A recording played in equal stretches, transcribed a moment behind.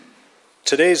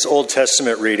Today's Old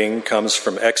Testament reading comes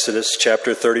from Exodus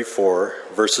chapter 34,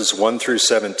 verses 1 through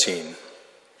 17.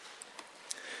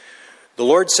 The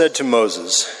Lord said to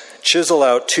Moses, "Chisel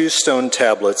out 2 stone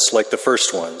tablets like the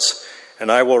first ones, and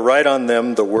I will write on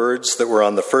them the words that were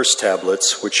on the first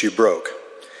tablets which you broke.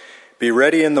 Be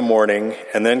ready in the morning,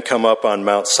 and then come up on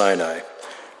Mount Sinai.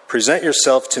 Present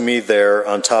yourself to me there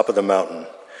on top of the mountain.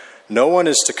 No one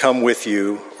is to come with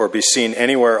you or be seen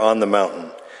anywhere on the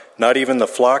mountain. Not even the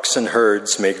flocks and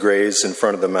herds may graze in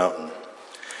front of the mountain."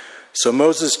 So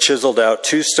Moses chiseled out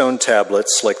 2 stone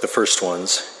tablets like the first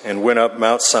ones and went up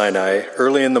Mount Sinai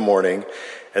early in the morning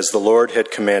as the Lord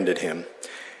had commanded him.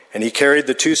 And he carried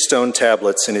the 2 stone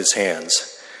tablets in his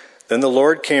hands. Then the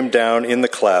Lord came down in the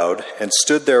cloud and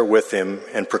stood there with him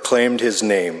and proclaimed his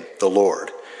name, the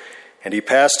Lord. And he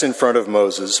passed in front of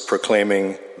Moses,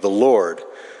 proclaiming, the Lord,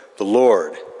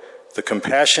 the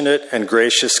compassionate and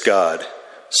gracious God,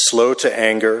 slow to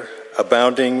anger,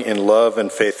 abounding in love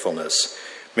and faithfulness,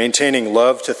 maintaining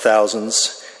love to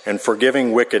thousands, and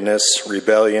forgiving wickedness,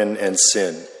 rebellion, and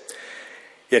sin.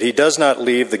 Yet he does not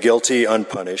leave the guilty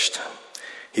unpunished.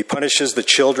 He punishes the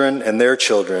children and their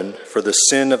children for the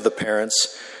sin of the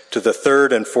parents to the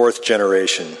 3rd and 4th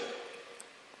generation.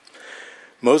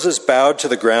 Moses bowed to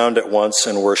the ground at once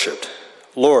and worshipped.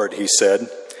 "Lord," he said,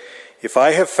 "if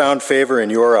I have found favor in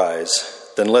your eyes,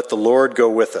 then let the Lord go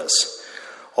with us.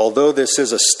 Although this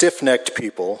is a stiff-necked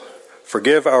people,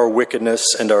 forgive our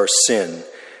wickedness and our sin,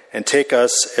 and take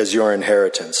us as your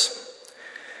inheritance."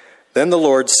 Then the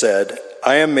Lord said,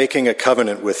 "I am making a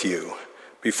covenant with you.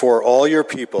 Before all your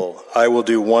people, I will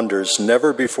do wonders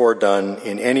never before done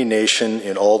in any nation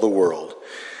in all the world.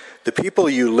 The people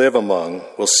you live among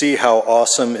will see how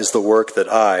awesome is the work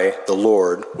that I, the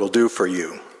Lord, will do for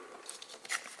you.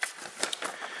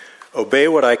 Obey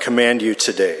what I command you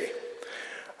today.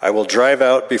 I will drive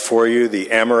out before you the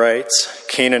Amorites,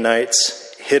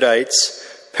 Canaanites, Hittites,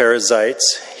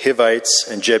 Perizzites, Hivites,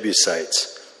 and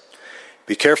Jebusites.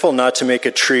 Be careful not to make a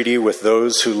treaty with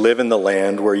those who live in the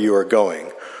land where you are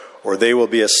going, or they will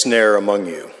be a snare among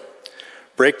you.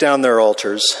 Break down their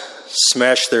altars,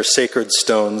 smash their sacred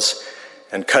stones,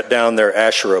 and cut down their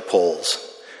Asherah poles.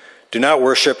 Do not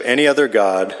worship any other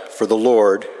god, for the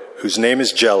Lord, whose name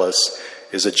is jealous,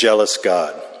 is a jealous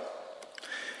God.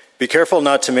 Be careful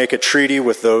not to make a treaty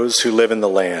with those who live in the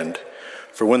land,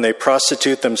 for when they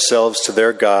prostitute themselves to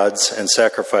their gods and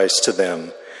sacrifice to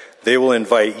them, they will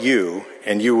invite you,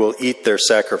 and you will eat their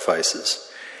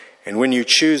sacrifices. And when you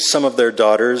choose some of their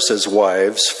daughters as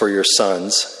wives for your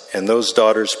sons, and those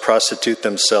daughters prostitute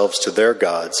themselves to their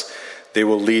gods, they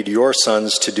will lead your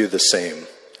sons to do the same.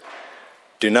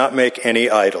 Do not make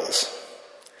any idols."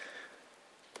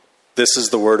 This is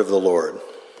the word of the Lord.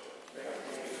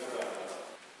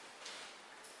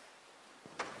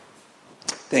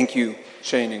 Thank you,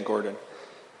 Shane and Gordon.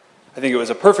 I think it was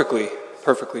a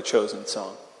perfectly chosen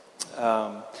song.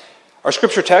 Our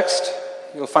scripture text,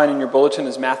 you'll find in your bulletin,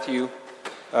 is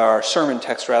our sermon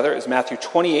text is Matthew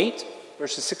 28,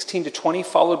 verses 16 to 20,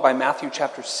 followed by Matthew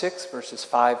chapter 6, verses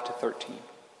 5 to 13.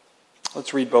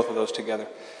 Let's read both of those together.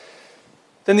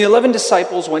 Then the 11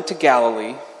 disciples went to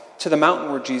Galilee, to the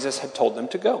mountain where Jesus had told them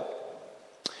to go.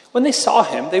 When they saw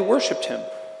him, they worshipped him,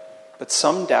 but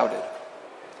some doubted.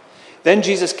 Then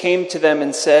Jesus came to them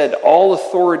and said, "All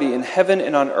authority in heaven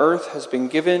and on earth has been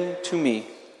given to me.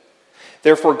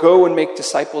 Therefore go and make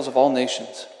disciples of all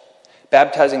nations,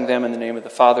 baptizing them in the name of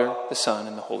the Father, the Son,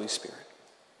 and the Holy Spirit,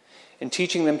 and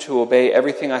teaching them to obey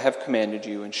everything I have commanded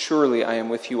you, and surely I am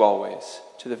with you always,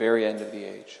 to the very end of the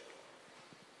age."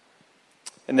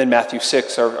 And then Matthew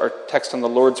 6, our text on the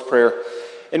Lord's Prayer.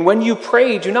 "And when you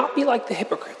pray, do not be like the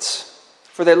hypocrites,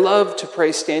 for they love to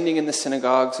pray standing in the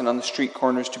synagogues and on the street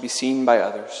corners to be seen by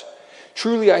others.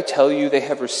 Truly I tell you, they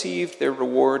have received their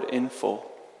reward in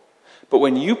full. But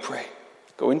when you pray,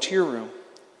 go into your room,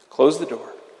 close the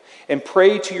door, and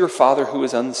pray to your Father who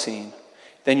is unseen.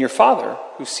 Then your Father,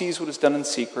 who sees what is done in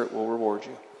secret, will reward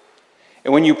you.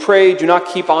 And when you pray, do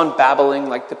not keep on babbling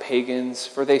like the pagans,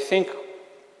 for they think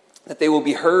that they will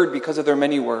be heard because of their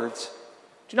many words.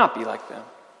 Do not be like them,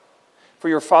 for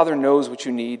your Father knows what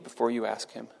you need before you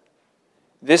ask him.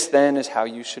 This then is how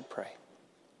you should pray.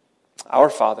 Our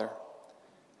Father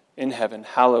in heaven,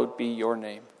 hallowed be your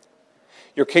name.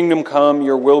 Your kingdom come,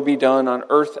 your will be done on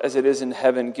earth as it is in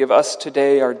heaven. Give us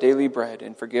today our daily bread,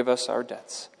 and forgive us our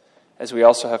debts, as we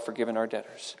also have forgiven our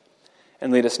debtors.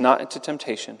 And lead us not into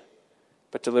temptation,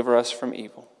 but deliver us from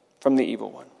the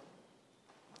evil one."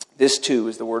 This too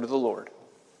is the word of the Lord.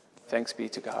 Thanks be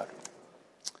to God.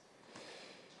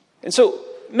 And so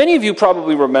many of you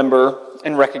probably remember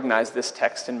and recognize this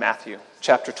text in Matthew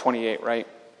chapter 28, right?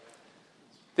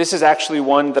 This is actually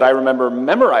one that I remember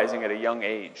memorizing at a young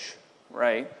age,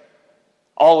 right?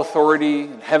 All authority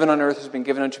in heaven and earth has been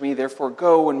given unto me, therefore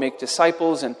go and make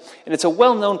disciples. And it's a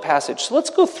well-known passage. So let's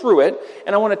go through it,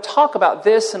 and I want to talk about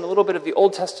this and a little bit of the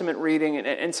Old Testament reading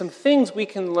and some things we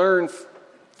can learn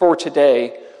for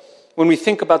today when we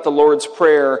think about the Lord's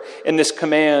Prayer and this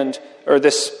command, or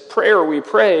this prayer we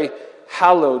pray,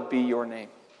 hallowed be your name.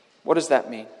 What does that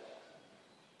mean?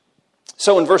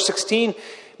 So in verse 16,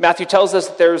 Matthew tells us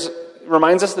that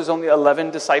reminds us there's only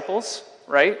 11 disciples,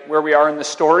 right? Where we are in the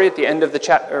story at the end of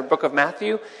the book of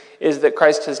Matthew is that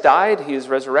Christ has died, he is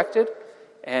resurrected,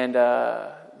 and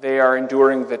they are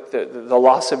enduring the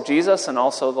loss of Jesus and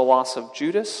also the loss of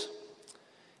Judas.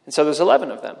 And so there's 11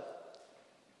 of them.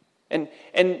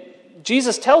 And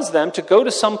Jesus tells them to go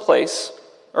to some place,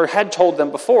 or had told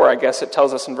them before, I guess it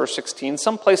tells us in verse 16,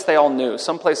 some place they all knew,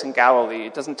 some place in Galilee.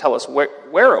 It doesn't tell us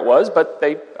where it was, but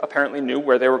they apparently knew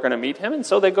where they were going to meet him, and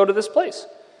so they go to this place.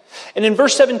 And in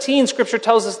verse 17, Scripture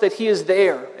tells us that he is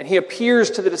there, and he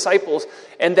appears to the disciples,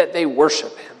 and that they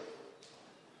worship him.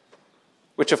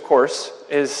 Which, of course,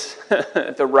 is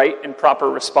the right and proper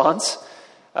response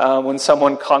when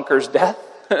someone conquers death,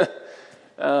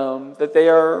 that they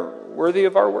are worthy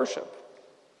of our worship.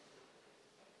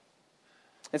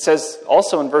 It says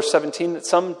also in verse 17 that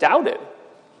some doubted.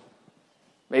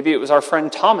 Maybe it was our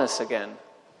friend Thomas again,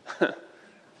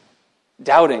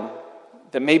 doubting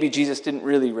that maybe Jesus didn't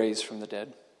really raise from the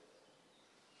dead.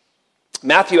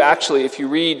 Matthew actually, if you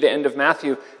read the end of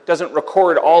Matthew, doesn't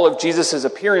record all of Jesus'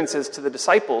 appearances to the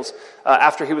disciples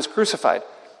after he was crucified.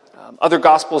 Other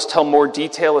Gospels tell more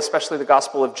detail, especially the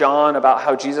Gospel of John, about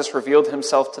how Jesus revealed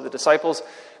himself to the disciples.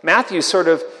 Matthew sort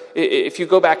of, if you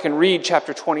go back and read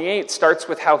chapter 28, starts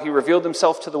with how he revealed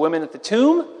himself to the women at the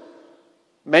tomb,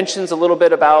 mentions a little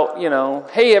bit about,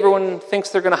 hey, everyone thinks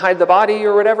they're going to hide the body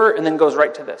or whatever, and then goes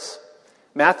right to this.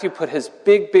 Matthew put his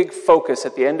big focus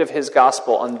at the end of his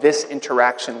gospel on this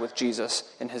interaction with Jesus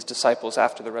and his disciples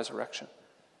after the resurrection.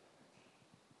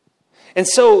 And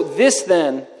so this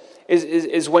then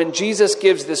is when Jesus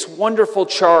gives this wonderful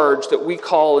charge that we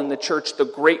call in the church the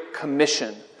Great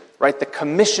Commission, right? The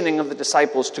commissioning of the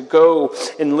disciples to go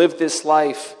and live this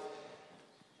life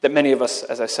that many of us,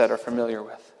 as I said, are familiar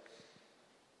with.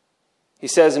 He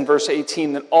says in verse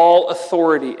 18 that all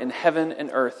authority in heaven and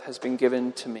earth has been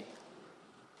given to me.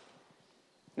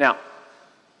 Now,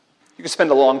 you could spend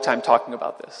a long time talking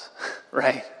about this,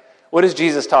 right? What is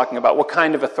Jesus talking about? What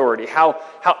kind of authority? How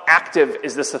active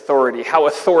is this authority? How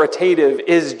authoritative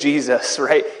is Jesus,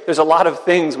 right? There's a lot of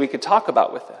things we could talk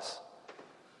about with this.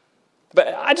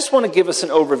 But I just want to give us an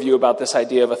overview about this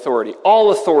idea of authority.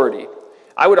 All authority.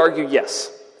 I would argue, yes.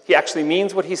 He actually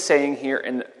means what he's saying here,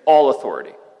 and all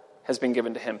authority has been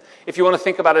given to him. If you want to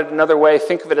think about it another way,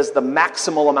 think of it as the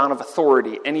maximal amount of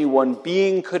authority any one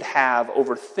being could have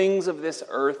over things of this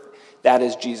earth. That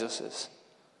is Jesus's.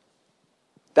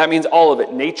 That means all of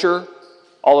it. Nature,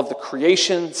 all of the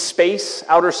creation, space,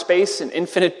 outer space, and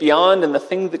infinite beyond, and the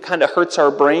thing that kind of hurts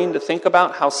our brain to think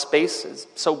about, how space is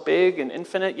so big and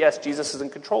infinite. Yes, Jesus is in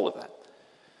control of that.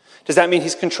 Does that mean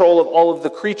he's in control of all of the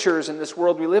creatures in this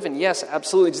world we live in? Yes,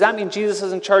 absolutely. Does that mean Jesus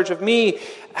is in charge of me?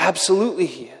 Absolutely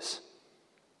he is.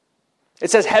 It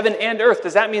says heaven and earth.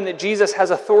 Does that mean that Jesus has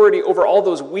authority over all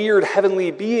those weird heavenly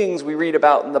beings we read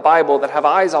about in the Bible that have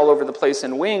eyes all over the place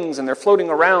and wings, and they're floating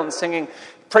around singing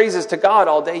praises to God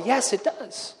all day? Yes, it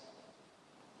does.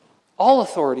 All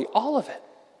authority, all of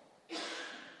it.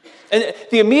 And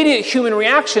the immediate human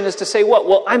reaction is to say, what?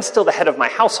 Well, I'm still the head of my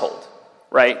household,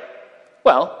 right?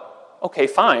 Well, okay,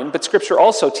 fine. But Scripture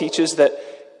also teaches that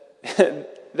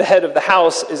the head of the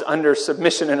house is under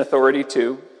submission and authority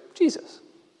to Jesus.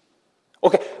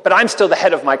 Okay, but I'm still the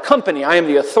head of my company. I am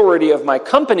the authority of my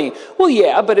company. Well,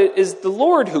 yeah, but it is the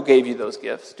Lord who gave you those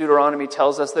gifts. Deuteronomy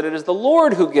tells us that it is the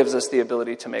Lord who gives us the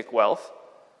ability to make wealth.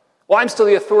 Well, I'm still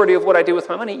the authority of what I do with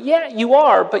my money. Yeah, you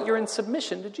are, but you're in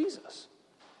submission to Jesus.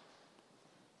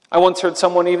 I once heard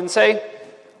someone even say,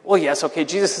 well, yes, okay,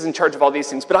 Jesus is in charge of all these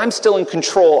things, but I'm still in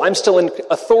control. I'm still in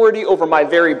authority over my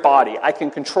very body. I can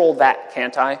control that,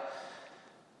 can't I?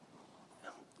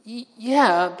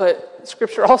 Yeah, but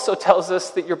Scripture also tells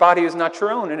us that your body is not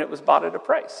your own and it was bought at a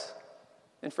price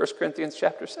in 1 Corinthians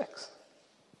chapter 6.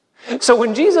 So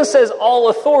when Jesus says all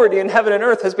authority in heaven and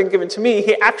earth has been given to me,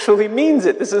 he actually means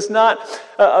it. This is not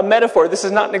a metaphor. This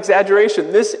is not an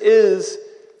exaggeration. This is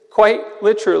quite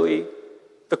literally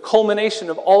the culmination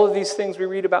of all of these things we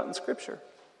read about in Scripture.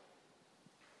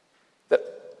 That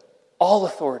all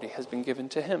authority has been given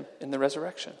to him in the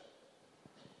resurrection.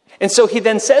 And so he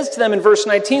then says to them in verse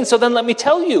 19, so then let me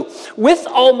tell you, with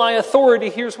all my authority,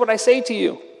 here's what I say to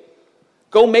you.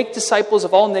 Go make disciples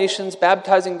of all nations,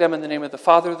 baptizing them in the name of the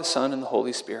Father, the Son, and the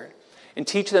Holy Spirit, and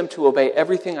teach them to obey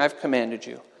everything I've commanded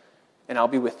you, and I'll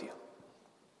be with you.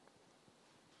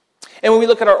 And when we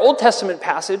look at our Old Testament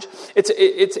passage,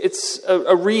 it's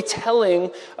a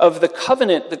retelling of the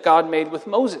covenant that God made with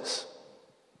Moses,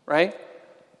 right?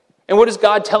 And what is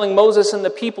God telling Moses and the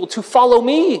people? To follow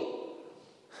me.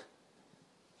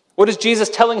 What is Jesus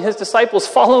telling his disciples?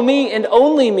 Follow me and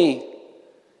only me.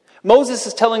 Moses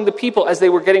is telling the people as they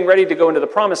were getting ready to go into the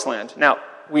Promised Land. Now,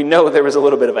 we know there was a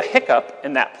little bit of a hiccup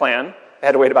in that plan. They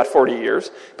had to wait about 40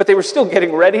 years. But they were still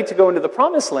getting ready to go into the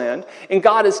Promised Land. And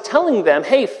God is telling them,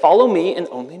 hey, follow me and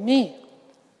only me.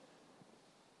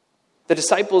 The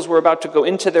disciples were about to go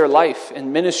into their life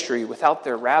and ministry without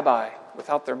their rabbi,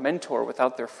 without their mentor,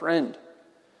 without their friend.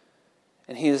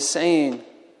 And he is saying,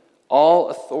 all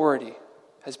authority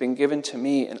has been given to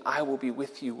me, and I will be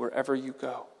with you wherever you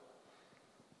go.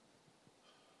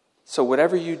 So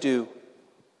whatever you do,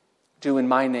 do in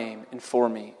my name and for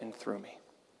me and through me.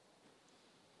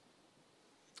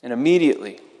 And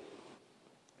immediately,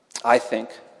 I think,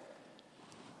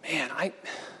 man, I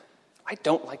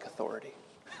don't like authority.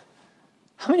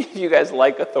 How many of you guys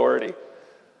like authority?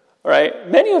 All right?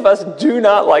 Many of us do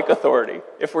not like authority,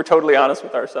 if we're totally honest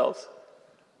with ourselves.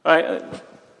 All right?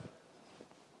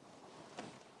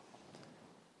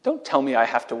 Don't tell me I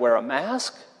have to wear a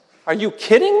mask. Are you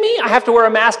kidding me? I have to wear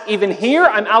a mask even here?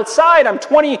 I'm outside. I'm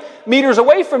 20 meters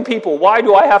away from people. Why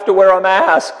do I have to wear a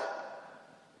mask?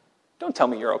 Don't tell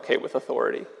me you're okay with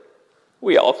authority.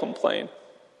 We all complain,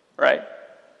 right?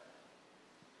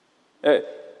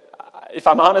 If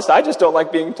I'm honest, I just don't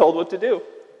like being told what to do.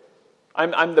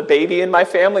 I'm the baby in my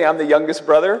family. I'm the youngest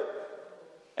brother.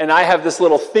 And I have this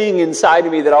little thing inside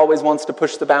of me that always wants to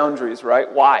push the boundaries,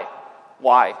 right? Why?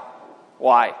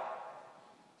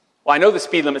 Well, I know the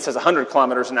speed limit says 100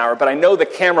 kilometers an hour, but I know the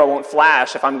camera won't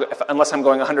flash unless I'm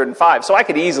going 105. So I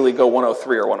could easily go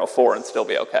 103 or 104 and still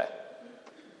be okay.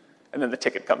 And then the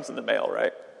ticket comes in the mail,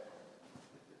 right?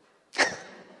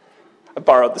 I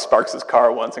borrowed the Sparks'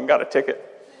 car once and got a ticket.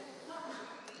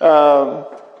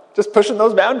 Just pushing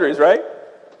those boundaries, right?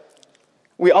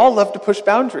 We all love to push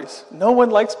boundaries. No one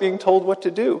likes being told what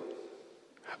to do.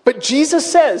 But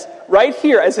Jesus says, right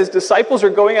here, as his disciples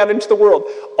are going out into the world,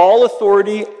 all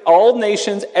authority, all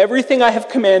nations, everything I have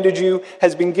commanded you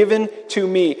has been given to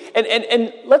me.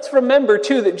 And let's remember,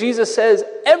 too, that Jesus says,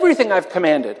 everything I've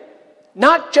commanded,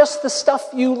 not just the stuff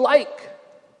you like.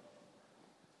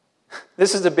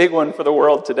 This is a big one for the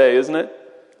world today, isn't it?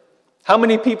 How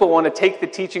many people want to take the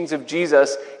teachings of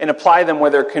Jesus and apply them where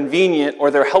they're convenient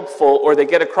or they're helpful or they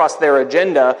get across their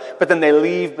agenda, but then they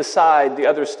leave beside the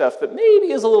other stuff that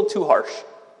maybe is a little too harsh,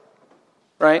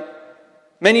 right?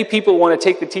 Many people want to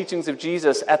take the teachings of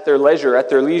Jesus at their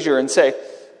leisure and say,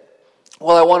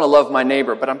 well, I want to love my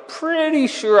neighbor, but I'm pretty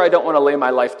sure I don't want to lay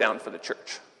my life down for the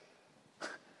church,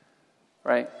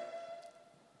 right?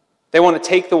 They want to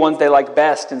take the ones they like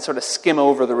best and sort of skim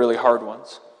over the really hard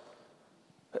ones.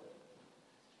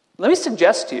 Let me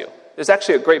suggest to you, there's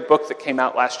actually a great book that came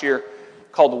out last year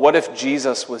called What If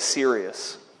Jesus Was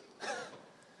Serious?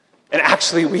 And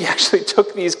we actually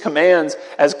took these commands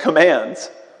as commands.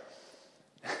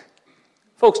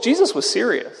 Folks, Jesus was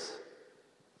serious.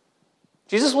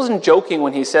 Jesus wasn't joking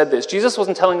when he said this. Jesus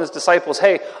wasn't telling his disciples,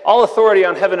 hey, all authority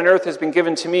on heaven and earth has been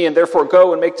given to me, and therefore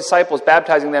go and make disciples,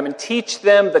 baptizing them, and teach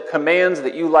them the commands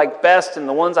that you like best, and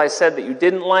the ones I said that you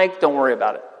didn't like, don't worry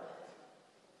about it.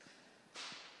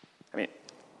 I mean,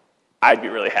 I'd be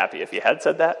really happy if he had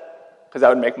said that, because that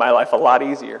would make my life a lot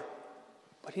easier.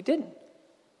 But he didn't.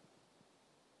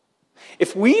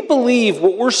 If we believe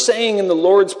what we're saying in the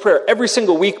Lord's Prayer, every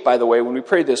single week, by the way, when we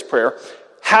pray this prayer,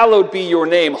 hallowed be your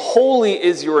name, holy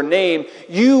is your name,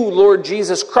 you, Lord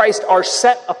Jesus Christ, are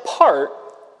set apart,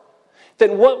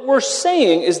 then what we're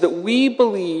saying is that we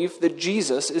believe that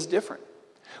Jesus is different.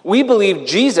 We believe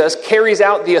Jesus carries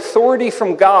out the authority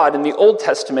from God in the Old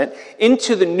Testament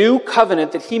into the new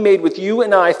covenant that he made with you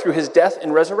and I through his death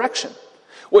and resurrection.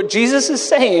 What Jesus is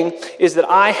saying is that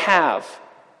I have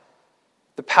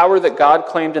the power that God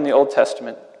claimed in the Old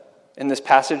Testament, in this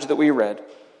passage that we read.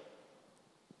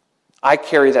 I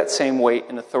carry that same weight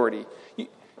and authority. Do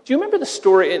you remember the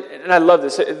story? And I love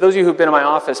this. Those of you who've been in my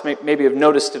office maybe have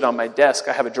noticed it on my desk.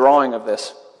 I have a drawing of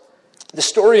this. The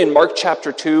story in Mark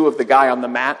chapter 2 of the guy on the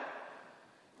mat.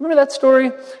 Remember that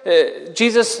story?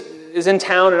 Jesus is in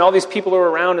town and all these people are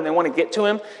around and they want to get to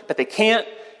him, but they can't.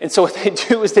 And so what they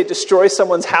do is they destroy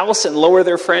someone's house and lower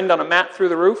their friend on a mat through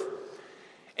the roof.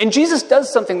 And Jesus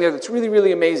does something there that's really,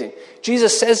 really amazing.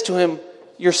 Jesus says to him,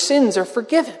 your sins are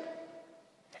forgiven.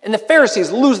 And the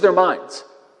Pharisees lose their minds.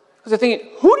 Because they're thinking,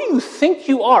 who do you think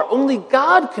you are? Only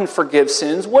God can forgive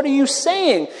sins. What are you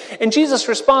saying? And Jesus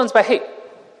responds by, hey,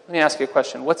 let me ask you a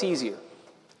question. What's easier?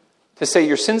 To say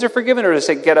your sins are forgiven or to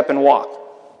say get up and walk?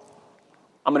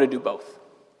 I'm going to do both.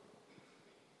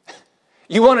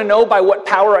 You want to know by what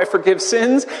power I forgive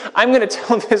sins? I'm going to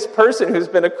tell this person who's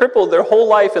been a crippled their whole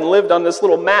life and lived on this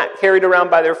little mat carried around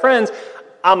by their friends,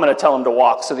 I'm going to tell them to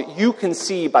walk so that you can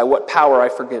see by what power I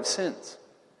forgive sins.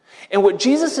 And what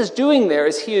Jesus is doing there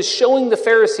is he is showing the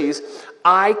Pharisees,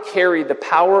 I carry the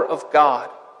power of God.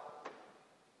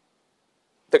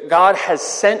 That God has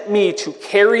sent me to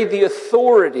carry the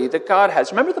authority that God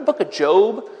has. Remember the book of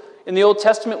Job in the Old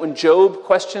Testament when Job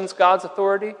questions God's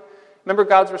authority? Remember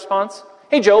God's response?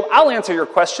 Hey Job, I'll answer your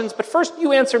questions, but first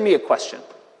you answer me a question.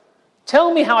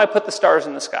 Tell me how I put the stars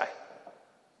in the sky.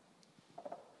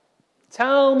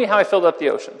 Tell me how I filled up the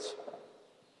oceans.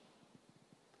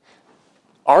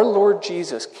 Our Lord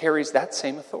Jesus carries that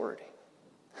same authority.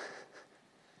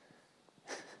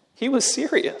 He was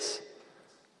serious.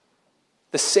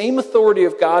 The same authority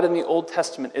of God in the Old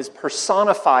Testament is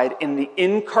personified in the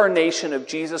incarnation of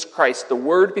Jesus Christ, the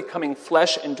Word becoming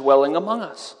flesh and dwelling among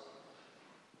us.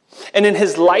 And in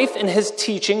his life and his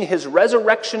teaching, his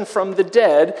resurrection from the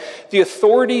dead, the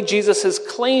authority Jesus is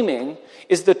claiming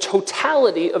is the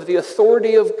totality of the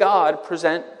authority of God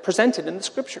presented in the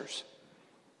Scriptures.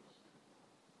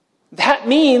 That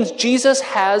means Jesus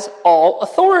has all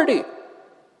authority.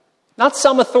 Not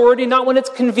some authority, not when it's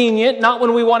convenient, not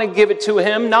when we want to give it to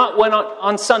him, not when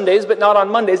on Sundays, but not on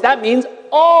Mondays. That means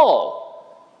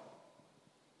all.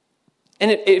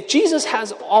 And if Jesus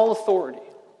has all authority,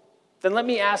 then let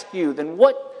me ask you, then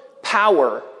what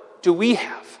power do we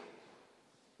have?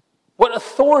 What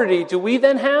authority do we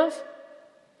then have?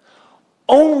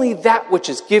 Only that which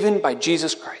is given by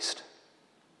Jesus Christ.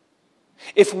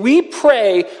 If we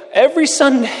pray every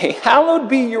Sunday, hallowed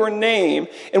be your name,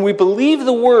 and we believe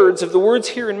the words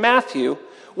here in Matthew,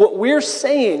 what we're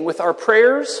saying with our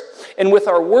prayers and with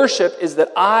our worship is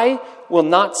that I will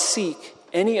not seek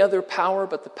any other power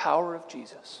but the power of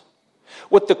Jesus.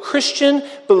 What the Christian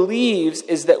believes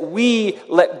is that we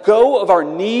let go of our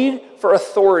need for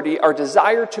authority, our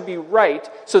desire to be right,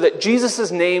 so that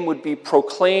Jesus' name would be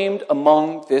proclaimed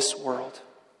among this world.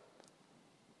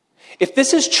 If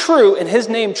this is true and his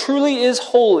name truly is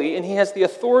holy and he has the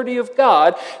authority of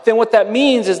God, then what that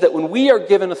means is that when we are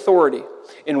given authority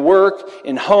in work,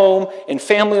 in home, in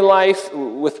family life,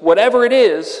 with whatever it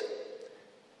is,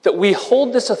 that we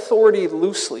hold this authority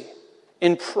loosely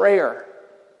in prayer.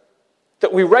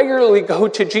 That we regularly go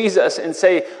to Jesus and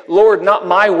say, Lord, not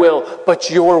my will, but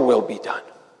your will be done.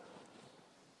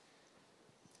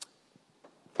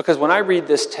 Because when I read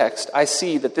this text, I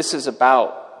see that this is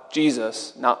about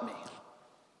Jesus, not me.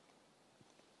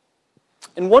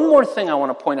 And one more thing I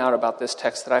want to point out about this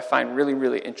text that I find really,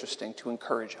 really interesting to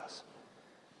encourage us.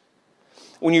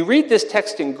 When you read this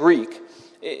text in Greek,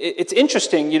 it's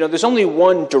interesting, there's only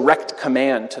one direct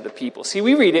command to the people. See,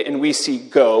 we read it and we see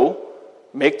go,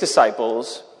 make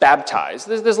disciples, baptize.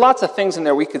 There's lots of things in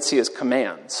there we could see as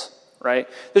commands, right?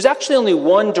 There's actually only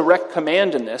one direct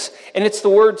command in this, and it's the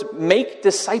words make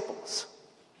disciples.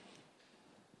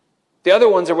 The other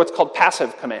ones are what's called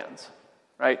passive commands,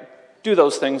 right? Do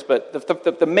those things, but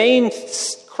the main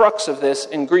crux of this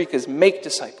in Greek is make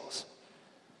disciples.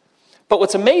 But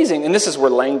what's amazing, and this is where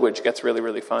language gets really,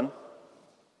 really fun,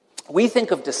 we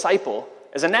think of disciple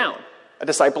as a noun. A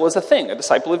disciple is a thing, a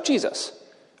disciple of Jesus,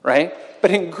 right? But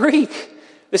in Greek,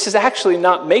 this is actually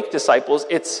not make disciples,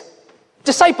 it's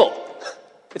disciple.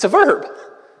 It's a verb.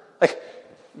 Like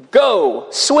go,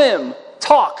 swim,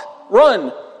 talk,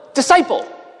 run, disciple.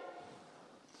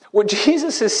 What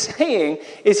Jesus is saying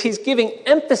is he's giving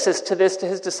emphasis to this to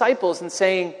his disciples and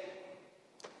saying,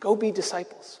 go be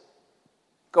disciples.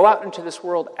 Go out into this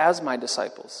world as my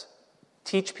disciples.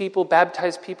 Teach people,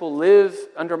 baptize people, live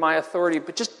under my authority,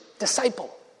 but just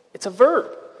disciple. It's a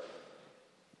verb.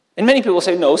 And many people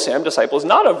say, no, Sam, disciple is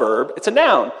not a verb, it's a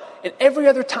noun. And every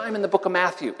other time in the book of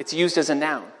Matthew, it's used as a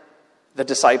noun. The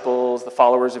disciples, the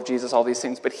followers of Jesus, all these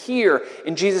things. But here,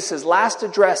 in Jesus' last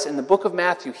address in the book of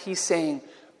Matthew, he's saying,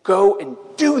 go and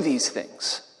do these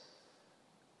things.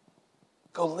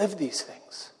 Go live these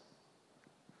things.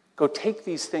 Go take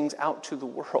these things out to the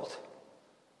world.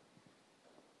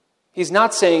 He's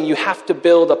not saying you have to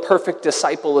build a perfect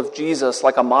disciple of Jesus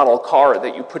like a model car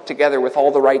that you put together with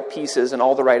all the right pieces and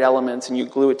all the right elements and you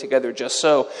glue it together just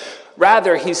so.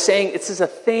 Rather, he's saying this is a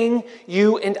thing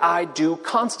you and I do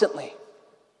constantly.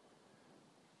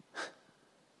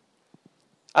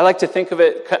 I like to think of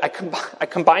it, I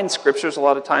combine scriptures a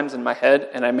lot of times in my head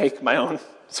and I make my own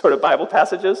sort of Bible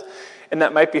passages, and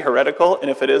that might be heretical, and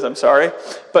if it is, I'm sorry.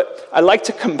 But I like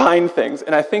to combine things,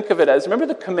 and I think of it as, remember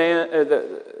the command,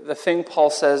 the thing Paul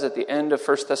says at the end of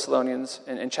 1 Thessalonians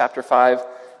in chapter 5,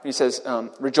 he says,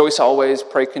 rejoice always,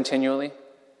 pray continually.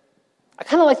 I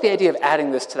kind of like the idea of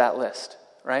adding this to that list,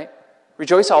 right?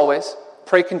 Rejoice always,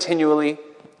 pray continually,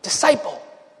 disciple.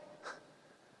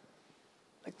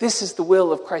 Like this is the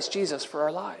will of Christ Jesus for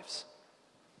our lives.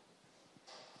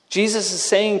 Jesus is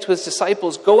saying to his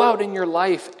disciples, go out in your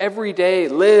life every day,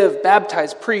 live,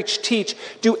 baptize, preach, teach,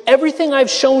 do everything I've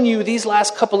shown you these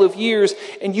last couple of years,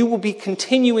 and you will be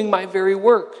continuing my very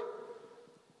work.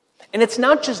 And it's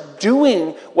not just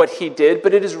doing what he did,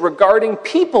 but it is regarding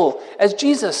people as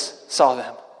Jesus saw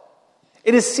them.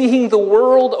 It is seeing the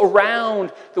world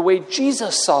around the way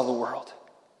Jesus saw the world.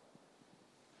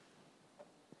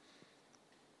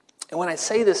 And when I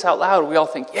say this out loud, we all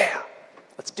think, yeah,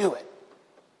 let's do it.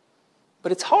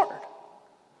 But it's hard.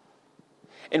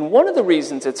 And one of the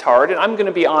reasons it's hard, and I'm going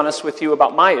to be honest with you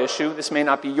about my issue, this may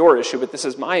not be your issue, but this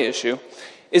is my issue,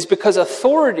 is because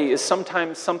authority is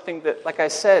sometimes something that, like I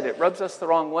said, it rubs us the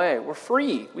wrong way. We're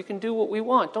free. We can do what we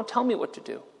want. Don't tell me what to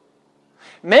do.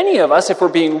 Many of us, if we're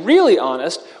being really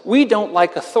honest, we don't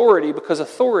like authority because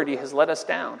authority has let us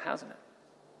down, hasn't it?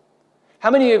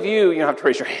 How many of you don't have to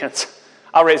raise your hands,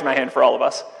 I'll raise my hand for all of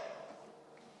us,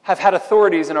 have had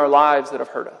authorities in our lives that have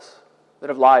hurt us, that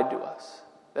have lied to us,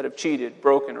 that have cheated,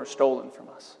 broken, or stolen from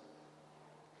us?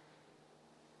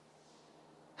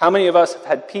 How many of us have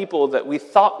had people that we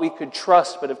thought we could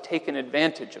trust but have taken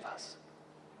advantage of us?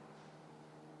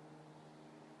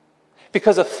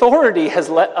 Because authority has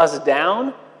let us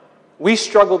down, we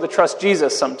struggle to trust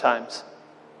Jesus sometimes.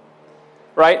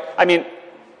 Right? I mean,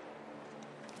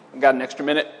 I've got an extra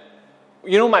minute.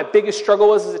 You know what my biggest struggle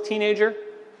was as a teenager?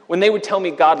 When they would tell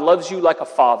me God loves you like a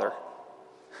father.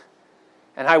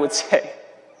 And I would say,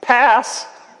 pass.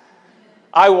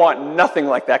 I want nothing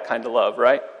like that kind of love,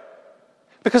 right?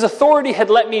 Because authority had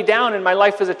let me down in my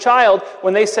life as a child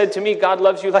when they said to me, God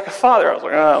loves you like a father. I was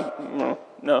like, oh,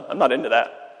 no, I'm not into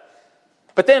that.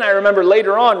 But then I remember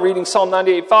later on reading Psalm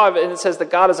 98:5, and it says that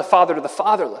God is a father to the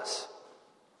fatherless.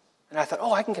 And I thought,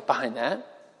 oh, I can get behind that.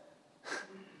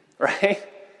 Right?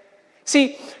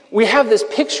 See, we have this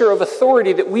picture of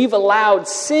authority that we've allowed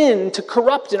sin to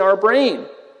corrupt in our brain.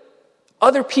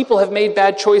 Other people have made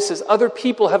bad choices. Other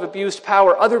people have abused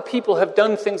power. Other people have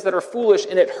done things that are foolish,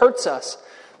 and it hurts us.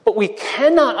 But we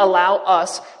cannot allow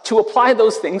us to apply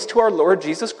those things to our Lord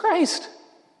Jesus Christ.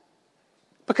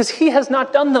 Because he has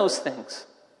not done those things.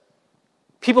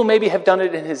 People maybe have done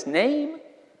it in his name,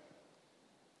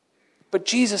 but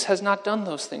Jesus has not done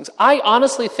those things. I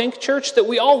honestly think, church, that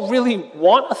we all really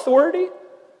want authority,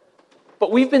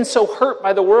 but we've been so hurt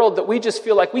by the world that we just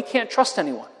feel like we can't trust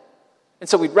anyone. And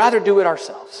so we'd rather do it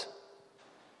ourselves.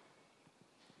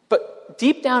 But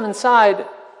deep down inside,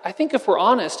 I think if we're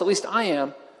honest, at least I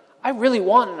am, I really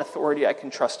want an authority I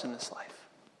can trust in this life.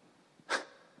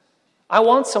 I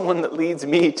want someone that leads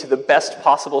me to the best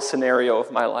possible scenario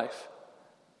of my life.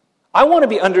 I want to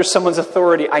be under someone's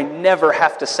authority I never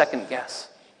have to second guess.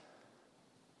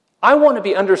 I want to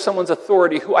be under someone's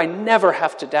authority who I never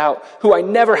have to doubt, who I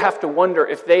never have to wonder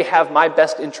if they have my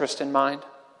best interest in mind.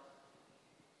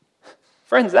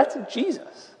 Friends, that's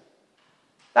Jesus.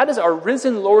 That is our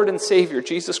risen Lord and Savior,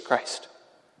 Jesus Christ.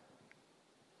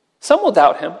 Some will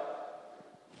doubt him.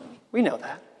 We know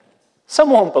that. Some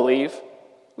won't believe.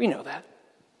 We know that.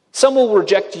 Some will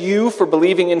reject you for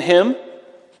believing in him.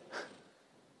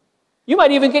 You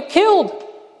might even get killed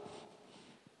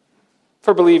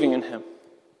for believing in him.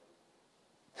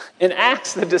 In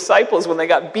Acts, the disciples, when they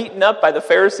got beaten up by the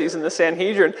Pharisees and the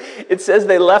Sanhedrin, it says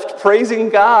they left praising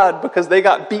God because they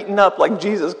got beaten up like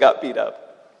Jesus got beat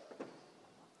up.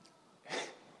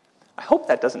 I hope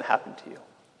that doesn't happen to you.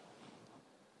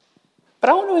 But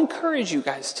I want to encourage you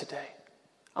guys today.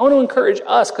 I want to encourage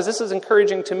us, because this is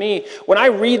encouraging to me. When I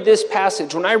read this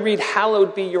passage, when I read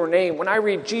hallowed be your name, when I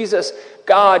read Jesus,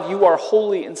 God, you are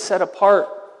holy and set apart.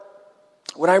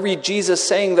 When I read Jesus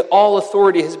saying that all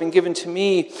authority has been given to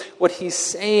me, what he's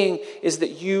saying is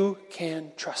that you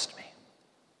can trust me.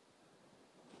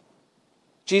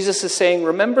 Jesus is saying,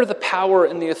 remember the power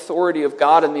and the authority of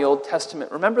God in the Old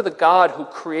Testament. Remember the God who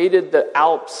created the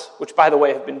Alps, which, by the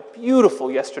way, have been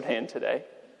beautiful yesterday and today.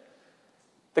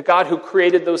 The God who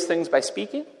created those things by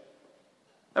speaking.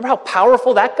 Remember how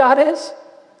powerful that God is?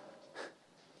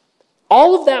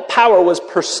 All of that power was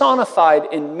personified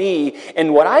in me.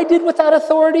 And what I did with that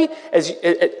authority,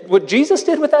 what Jesus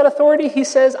did with that authority, he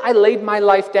says, I laid my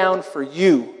life down for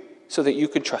you so that you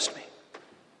could trust me.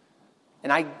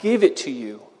 And I give it to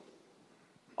you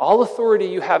All authority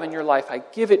you have in your life, I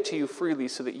give it to you freely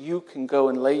so that you can go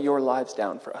and lay your lives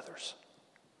down for others.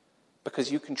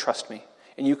 Because you can trust me,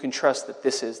 and you can trust that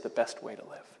this is the best way to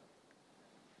live.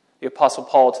 The Apostle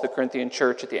Paul to the Corinthian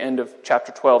church at the end of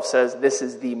chapter 12 says, this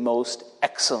is the most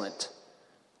excellent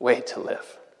way to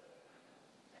live.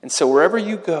 And so wherever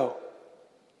you go,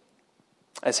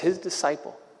 as his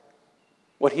disciple,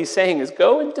 what he's saying is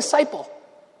go and disciple.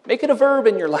 Make it a verb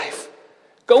in your life.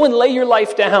 Go and lay your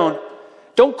life down.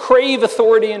 Don't crave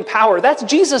authority and power. That's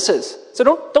Jesus's. So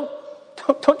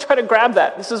don't try to grab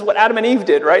that. This is what Adam and Eve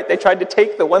did, right? They tried to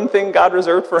take the one thing God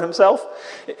reserved for himself.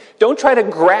 Don't try to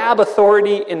grab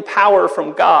authority and power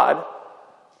from God,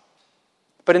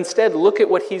 but instead look at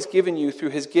what he's given you through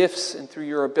his gifts and through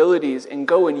your abilities and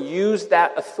go and use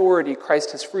that authority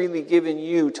Christ has freely given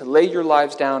you to lay your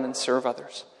lives down and serve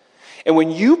others. And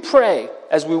when you pray,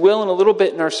 as we will in a little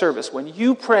bit in our service, when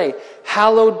you pray,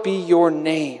 hallowed be your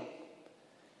name,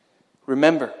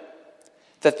 remember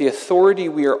that the authority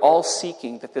we are all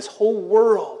seeking, that this whole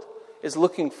world is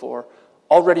looking for,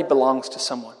 already belongs to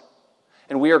someone.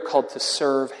 And we are called to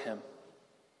serve him.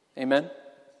 Amen?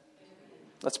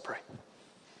 Let's pray.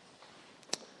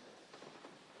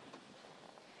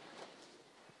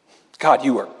 God,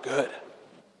 you are good.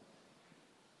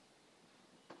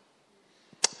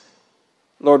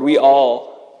 Lord, we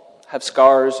all have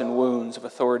scars and wounds of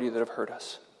authority that have hurt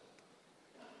us.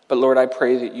 But Lord, I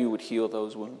pray that you would heal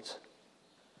those wounds.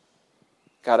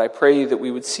 God, I pray that we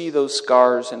would see those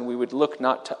scars and we would look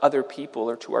not to other people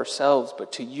or to ourselves,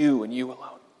 but to you and you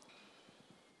alone.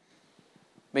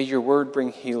 May your word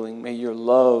bring healing. May your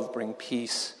love bring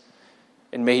peace.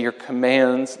 And may your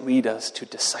commands lead us to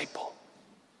disciple.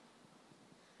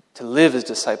 To live as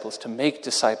disciples, to make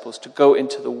disciples, to go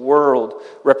into the world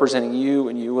representing you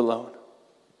and you alone.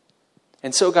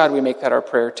 And so, God, we make that our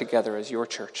prayer together as your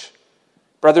church.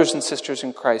 Brothers and sisters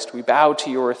in Christ, we bow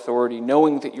to your authority,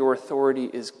 knowing that your authority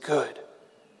is good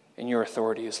and your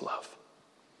authority is love.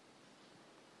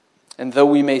 And though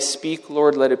we may speak,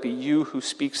 Lord, let it be you who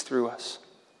speaks through us.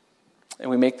 And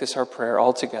we make this our prayer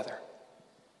all together.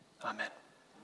 Amen.